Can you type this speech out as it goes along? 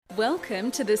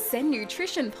Welcome to the Sen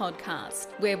Nutrition Podcast,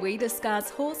 where we discuss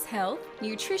horse health,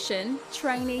 nutrition,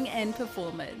 training and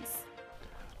performance.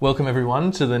 Welcome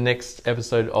everyone to the next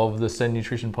episode of the Sen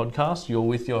Nutrition Podcast. You're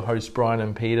with your hosts Brian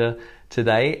and Peter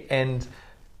today, and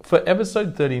for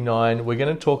episode 39 we're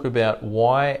going to talk about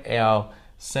why our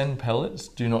Sen pellets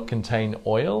do not contain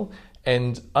oil,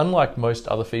 and unlike most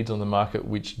other feeds on the market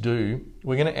which do,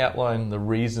 we're going to outline the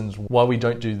reasons why we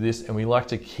don't do this, and we like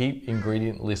to keep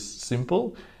ingredient lists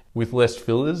simple with less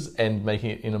fillers and making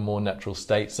it in a more natural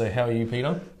state. So how are you,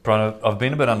 Peter? Brian, I've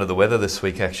been a bit under the weather this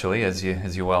week actually, as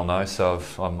you well know. So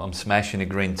I'm smashing the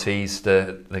green teas,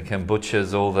 the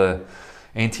kombuchas, all the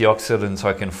antioxidants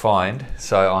I can find.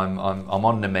 So I'm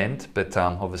on the mend, but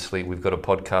obviously we've got a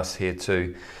podcast here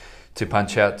to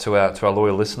punch out to our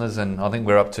loyal listeners, and I think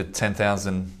we're up to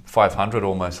 10,500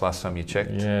 almost last time you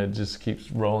checked. Yeah, it just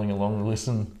keeps rolling along the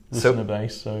listener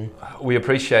base. So we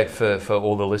appreciate for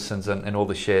all the listens and all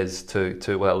the shares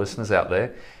to our listeners out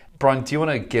there. Brian, do you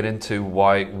want to get into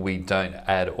why we don't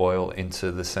add oil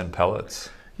into the Sen pellets?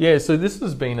 Yeah, so this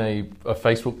has been a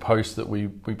Facebook post that we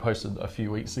posted a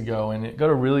few weeks ago, and it got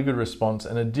a really good response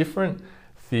and a different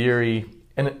theory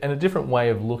and a different way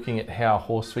of looking at how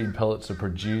horse feed pellets are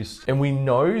produced. And we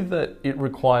know that it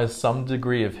requires some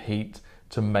degree of heat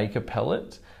to make a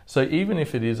pellet. So even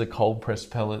if it is a cold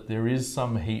pressed pellet, there is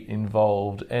some heat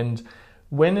involved. And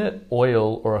when an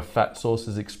oil or a fat source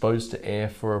is exposed to air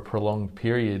for a prolonged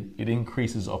period, it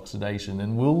increases oxidation.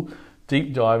 And we'll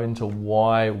deep dive into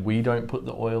why we don't put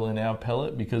the oil in our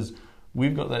pellet, because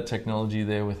we've got that technology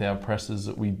there with our presses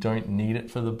that we don't need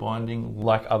it for the binding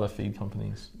like other feed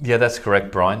companies. Yeah, that's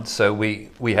correct, Brian. So we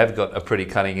have got a pretty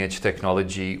cutting edge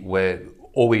technology where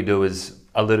all we do is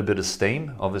a little bit of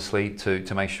steam, obviously,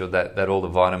 to make sure that all the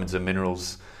vitamins and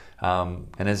minerals, and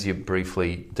as you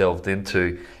briefly delved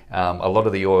into, a lot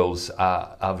of the oils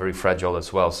are very fragile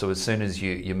as well. So as soon as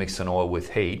you mix an oil with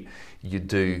heat, you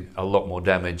do a lot more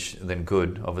damage than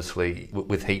good. Obviously,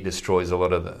 with heat destroys a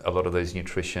lot of those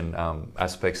nutrition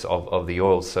aspects of the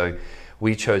oil. So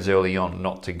we chose early on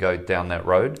not to go down that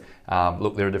road.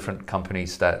 Look, there are different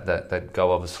companies that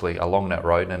go obviously along that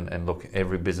road, and look,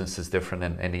 every business is different,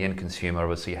 and the end consumer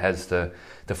obviously has the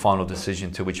final decision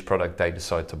to which product they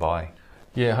decide to buy.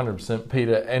 Yeah, 100%,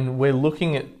 Peter. And we're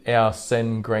looking at our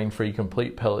Sen grain-free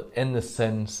complete pellet and the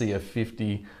Sen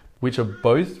CF50, which are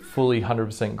both fully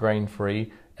 100%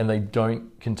 grain-free, and they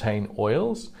don't contain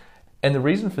oils. And the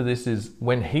reason for this is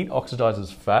when heat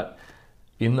oxidizes fat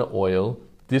in the oil,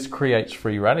 this creates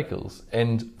free radicals.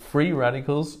 And free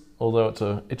radicals,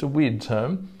 although it's a weird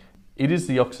term, it is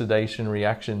the oxidation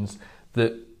reactions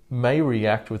that may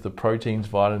react with the proteins,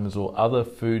 vitamins, or other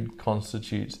food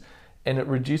constitutes, and it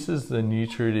reduces the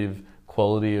nutritive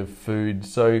quality of food.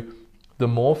 So the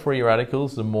more free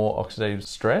radicals, the more oxidative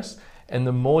stress, and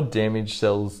the more damaged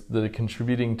cells that are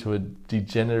contributing to a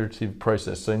degenerative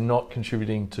process, so not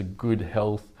contributing to good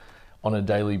health on a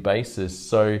daily basis.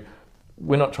 So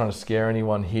we're not trying to scare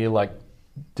anyone here, like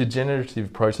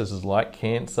degenerative processes like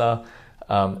cancer,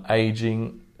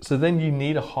 aging. So then you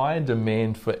need a higher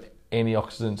demand for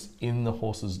antioxidants in the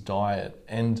horse's diet.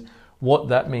 And what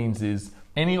that means is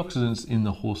antioxidants in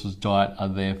the horse's diet are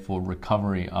there for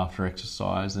recovery after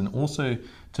exercise, and also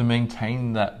to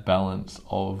maintain that balance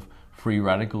of free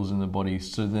radicals in the body,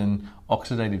 so then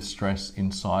oxidative stress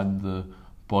inside the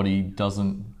body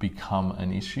doesn't become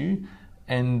an issue.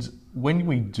 And when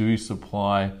we do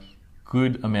supply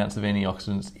good amounts of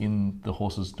antioxidants in the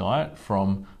horse's diet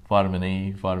from vitamin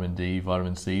E, vitamin D,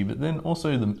 vitamin C, but then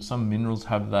also some minerals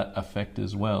have that effect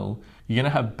as well, you're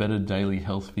going to have better daily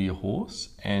health for your horse,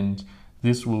 and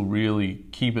this will really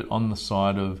keep it on the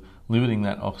side of limiting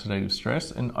that oxidative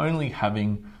stress and only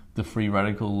having the free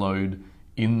radical load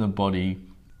in the body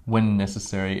when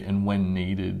necessary and when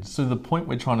needed. So the point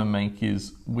we're trying to make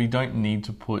is we don't need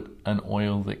to put an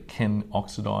oil that can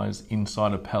oxidize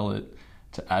inside a pellet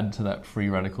to add to that free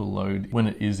radical load when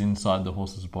it is inside the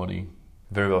horse's body.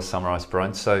 Very well summarized,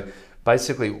 Brian. So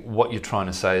basically what you're trying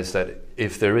to say is that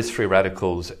if there is free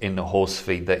radicals in the horse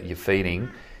feed that you're feeding,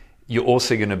 you're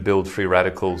also going to build free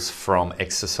radicals from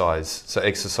exercise. So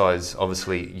exercise,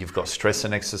 obviously, you've got stress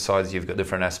in exercise, you've got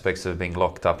different aspects of being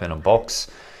locked up in a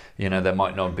box. You know, that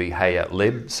might not be hay at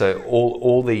lib. So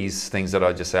all these things that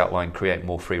I just outlined create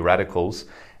more free radicals.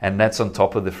 And that's on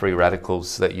top of the free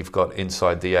radicals that you've got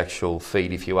inside the actual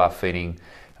feed if you are feeding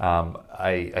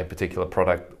a particular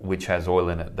product which has oil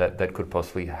in it that could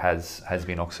possibly has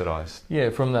been oxidized.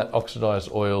 Yeah, from that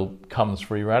oxidized oil comes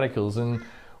free radicals. And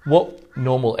what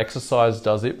normal exercise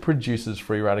does, it produces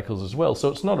free radicals as well. So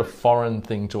it's not a foreign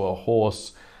thing to a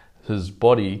horse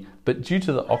body, but due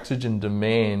to the oxygen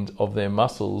demand of their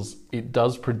muscles, it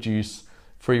does produce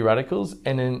free radicals,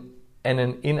 and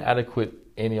an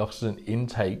inadequate antioxidant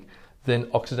intake, then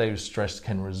oxidative stress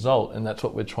can result, and that's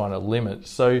what we're trying to limit.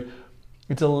 So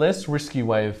it's a less risky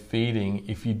way of feeding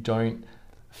if you don't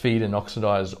feed an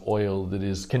oxidized oil that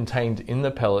is contained in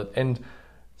the pellet. And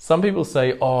some people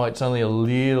say, oh, it's only a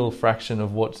little fraction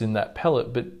of what's in that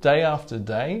pellet, but day after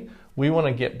day, we want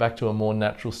to get back to a more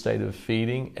natural state of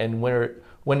feeding, and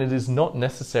when it is not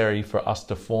necessary for us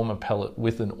to form a pellet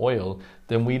with an oil,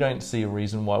 then we don't see a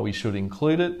reason why we should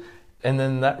include it. And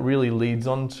then that really leads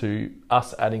on to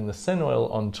us adding the sen oil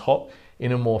on top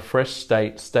in a more fresh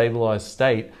state, stabilized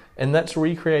state, and that's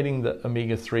recreating the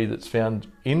omega-3 that's found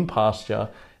in pasture,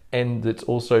 and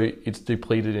it's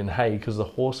depleted in hay because the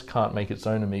horse can't make its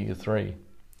own omega-3.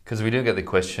 Because we do get the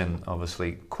question,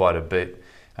 obviously, quite a bit,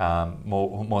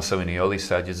 more so in the early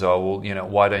stages. Oh, well,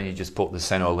 why don't you just put the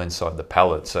sen oil inside the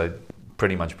pellet? So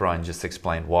pretty much Brian just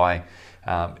explained why.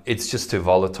 It's just too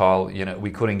volatile.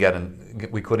 We couldn't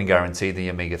guarantee the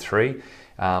omega-3.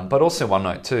 But also one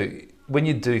note too, when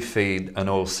you do feed an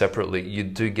oil separately, you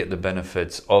do get the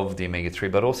benefits of the omega-3,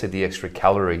 but also the extra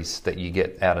calories that you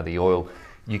get out of the oil.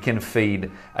 You can feed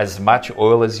as much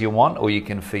oil as you want, or you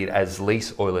can feed as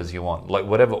least oil as you want. Like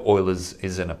whatever oil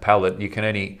is in a pellet, you can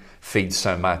only feed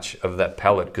so much of that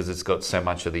pellet because it's got so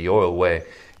much of the oil, where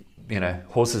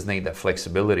horses need that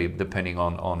flexibility depending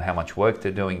on how much work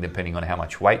they're doing, depending on how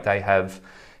much weight they have,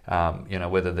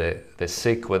 whether they're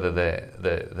sick, whether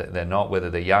they're not, whether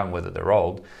they're young, whether they're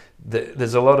old.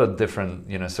 There's a lot of different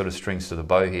sort of strings to the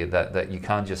bow here that you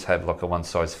can't just have like a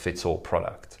one-size-fits-all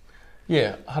product.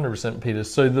 Yeah, 100%, Peter.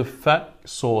 So the fat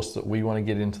source that we want to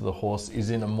get into the horse is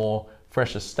in a more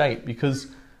fresher state, because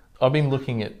I've been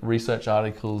looking at research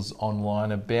articles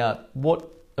online about what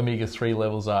omega-3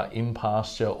 levels are in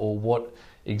pasture, or what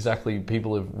exactly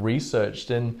people have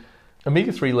researched, and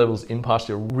omega-3 levels in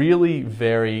pasture really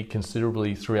vary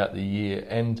considerably throughout the year,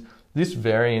 and this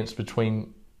variance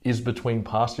is between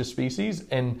pasture species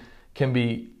and can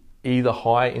be either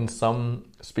high in some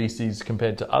species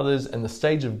compared to others, and the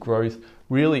stage of growth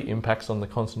really impacts on the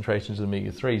concentrations of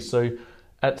omega-3. So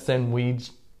at Sen,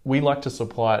 we like to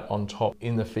supply it on top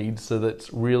in the feed, so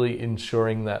that's really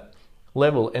ensuring that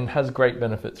level and has great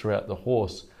benefit throughout the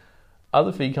horse.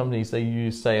 Other feed companies, they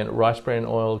use, say, rice bran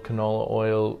oil, canola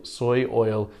oil, soy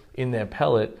oil in their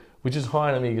pellet, which is high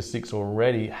in omega-6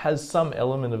 already, has some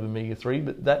element of omega-3,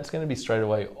 but that's going to be straight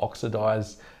away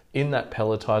oxidized in that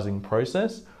pelletizing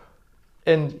process.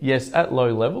 And yes, at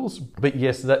low levels, but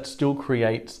yes, that still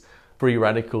creates free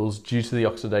radicals due to the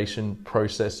oxidation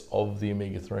process of the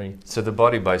omega-3. So the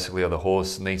body basically, or the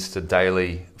horse, needs to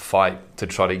daily fight to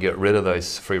try to get rid of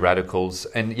those free radicals.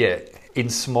 And yeah, in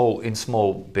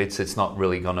small bits, it's not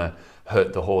really going to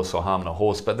hurt the horse or harm the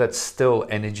horse, but that's still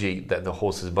energy that the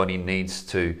horse's body needs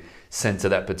to send to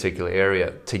that particular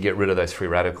area to get rid of those free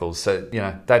radicals. So,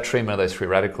 that treatment of those free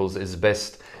radicals is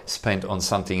best spent on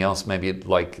something else, maybe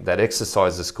like that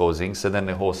exercise is causing, so then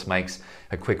the horse makes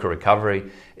a quicker recovery.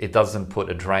 It doesn't put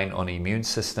a drain on the immune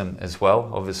system as well,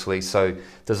 obviously. So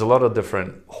there's a lot of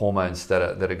different hormones that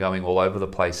are going all over the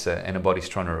place, and the body's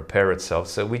trying to repair itself.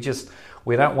 So we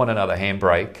don't want another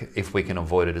handbrake if we can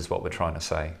avoid it, is what we're trying to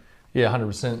say. Yeah,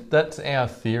 100%. That's our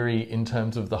theory in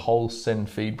terms of the whole Sen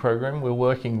feed program. We're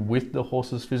working with the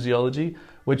horse's physiology.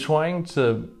 We're trying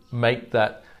to make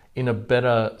that in a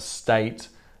better state.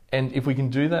 And if we can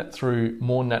do that through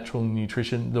more natural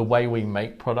nutrition, the way we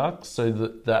make products, so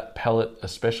that pellet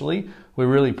especially, we're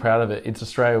really proud of it. It's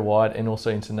Australia-wide and also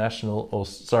international,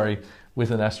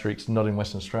 with an asterisk, not in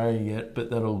Western Australia yet, but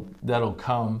that'll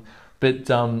come. But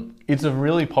it's a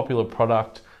really popular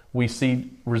product. We see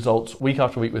results week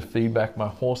after week with feedback. My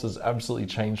horse has absolutely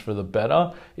changed for the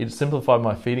better. It's simplified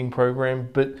my feeding program,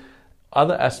 but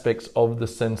other aspects of the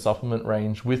Sen supplement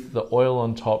range with the oil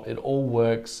on top, it all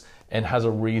works and has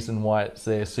a reason why it's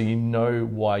there, so you know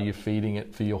why you're feeding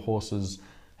it for your horse's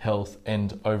health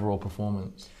and overall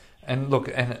performance. And look,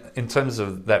 and in terms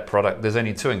of that product, there's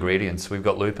only two ingredients. We've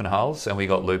got lupin hulls and we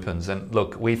got lupins. And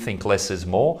look, we think less is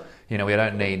more. We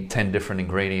don't need 10 different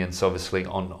ingredients, obviously,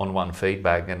 on one feed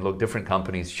bag. And look, different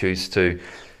companies choose to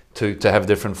have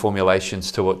different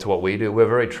formulations to what we do. We're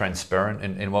very transparent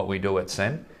in what we do at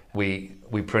Sen. We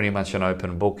pretty much an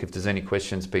open book. If there's any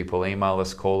questions, people email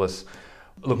us, call us.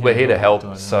 Look, we're here to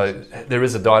help. So there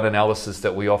is a diet analysis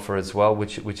that we offer as well,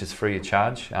 which is free of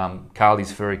charge.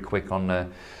 Carly's very quick on the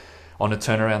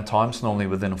turnaround times, normally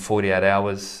within 48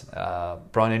 hours.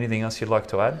 Brian, anything else you'd like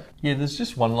to add? Yeah, there's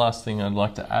just one last thing I'd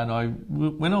like to add.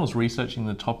 When I was researching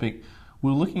the topic,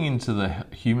 we were looking into the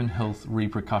human health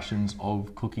repercussions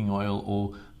of cooking oil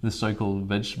or the so-called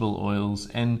vegetable oils.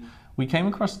 And we came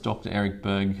across Dr. Eric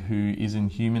Berg, who is in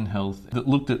human health, that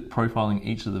looked at profiling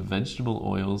each of the vegetable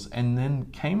oils and then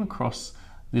came across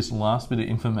this last bit of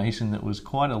information that was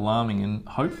quite alarming, and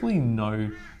hopefully no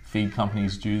feed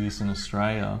companies do this in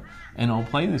Australia. And I'll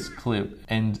play this clip,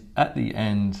 and at the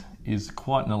end is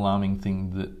quite an alarming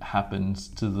thing that happens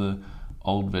to the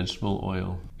old vegetable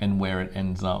oil and where it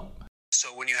ends up.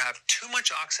 So when you have too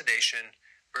much oxidation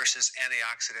versus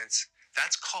antioxidants,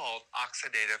 that's called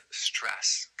oxidative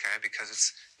stress, okay, because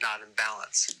it's not in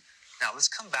balance. Now let's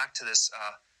come back to this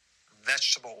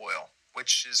vegetable oil,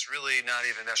 which is really not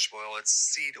even vegetable oil, it's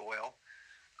seed oil,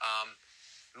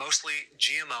 mostly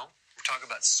GMO. We're talking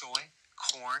about soy,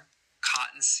 corn,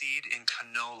 cottonseed, and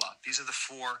canola. These are the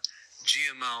 4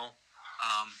 GMO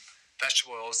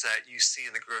vegetable oils that you see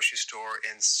in the grocery store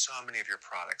in so many of your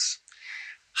products.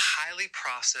 Highly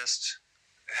processed,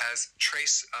 it has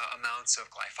trace amounts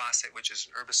of glyphosate, which is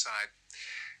an herbicide,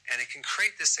 and it can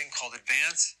create this thing called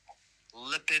advanced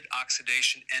lipid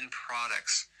oxidation end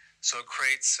products. So it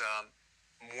creates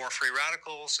more free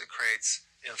radicals, it creates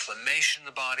inflammation in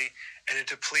the body, and it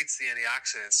depletes the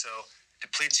antioxidants. So it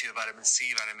depletes you of vitamin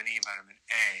C, vitamin E, vitamin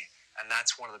A, and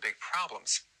that's one of the big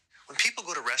problems. When people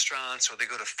go to restaurants or they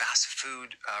go to fast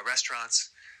food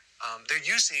restaurants, they're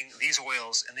using these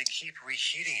oils and they keep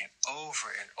reheating it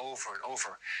over and over and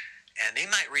over. And they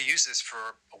might reuse this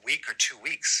for a week or 2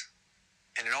 weeks.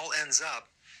 And it all ends up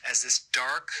as this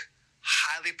dark,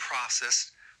 highly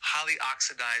processed, highly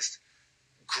oxidized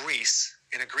grease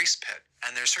in a grease pit.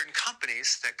 And there are certain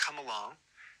companies that come along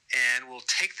and will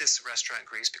take this restaurant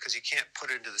grease, because you can't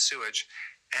put it into the sewage,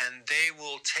 and they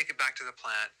will take it back to the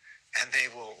plant and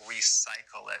they will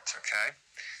recycle it, okay?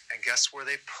 And guess where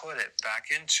they put it back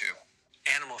into?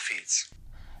 Animal feeds.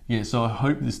 Yeah, so I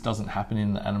hope this doesn't happen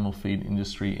in the animal feed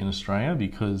industry in Australia,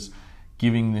 because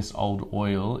giving this old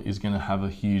oil is going to have a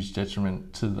huge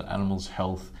detriment to the animal's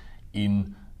health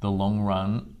in the long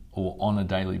run or on a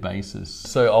daily basis.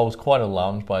 So I was quite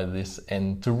alarmed by this,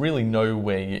 and to really know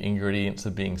where your ingredients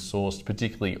are being sourced,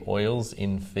 particularly oils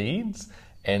in feeds,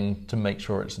 and to make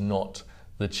sure it's not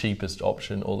the cheapest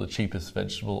option or the cheapest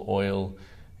vegetable oil.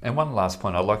 And one last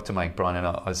point I'd like to make, Brian, and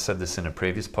I said this in a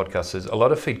previous podcast, is a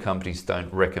lot of feed companies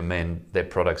don't recommend their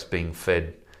products being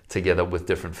fed together with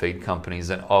different feed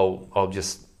companies. And I'll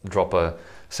just drop a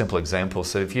simple example.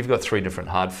 So if you've got 3 different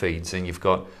hard feeds and you've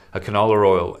got a canola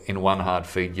oil in one hard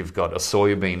feed, you've got a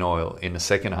soybean oil in a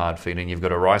second hard feed, and you've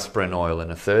got a rice bran oil in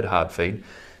a third hard feed,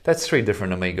 that's 3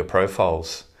 different omega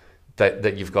profiles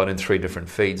that you've got in 3 different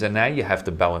feeds, and now you have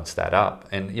to balance that up.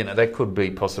 And that could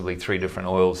be possibly 3 different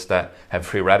oils that have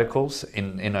free radicals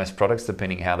in those products,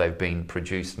 depending how they've been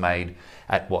produced, made,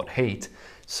 at what heat.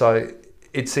 So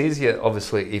it's easier,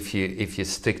 obviously, if you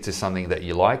stick to something that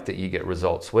you like, that you get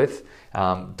results with.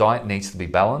 Diet needs to be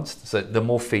balanced. So the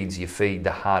more feeds you feed,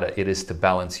 the harder it is to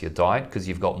balance your diet, because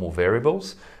you've got more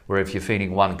variables. Where if you're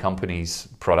feeding one company's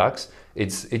products,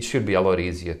 it should be a lot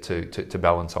easier to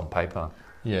balance on paper.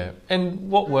 Yeah, and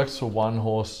what works for one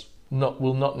horse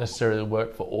will not necessarily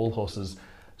work for all horses.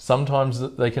 Sometimes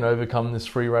they can overcome this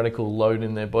free radical load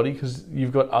in their body because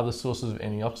you've got other sources of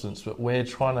antioxidants, but we're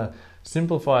trying to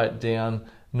simplify it down,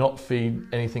 not feed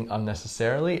anything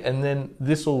unnecessarily, and then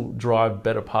this will drive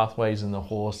better pathways in the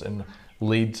horse and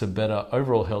lead to better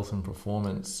overall health and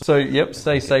performance. So yep,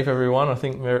 stay safe everyone. I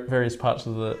think various parts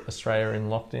of Australia are in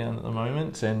lockdown at the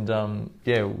moment, and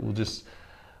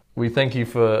we thank you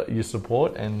for your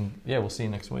support, and we'll see you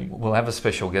next week. We'll have a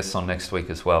special guest on next week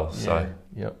as well. So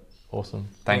yep, awesome.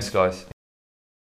 Thanks guys.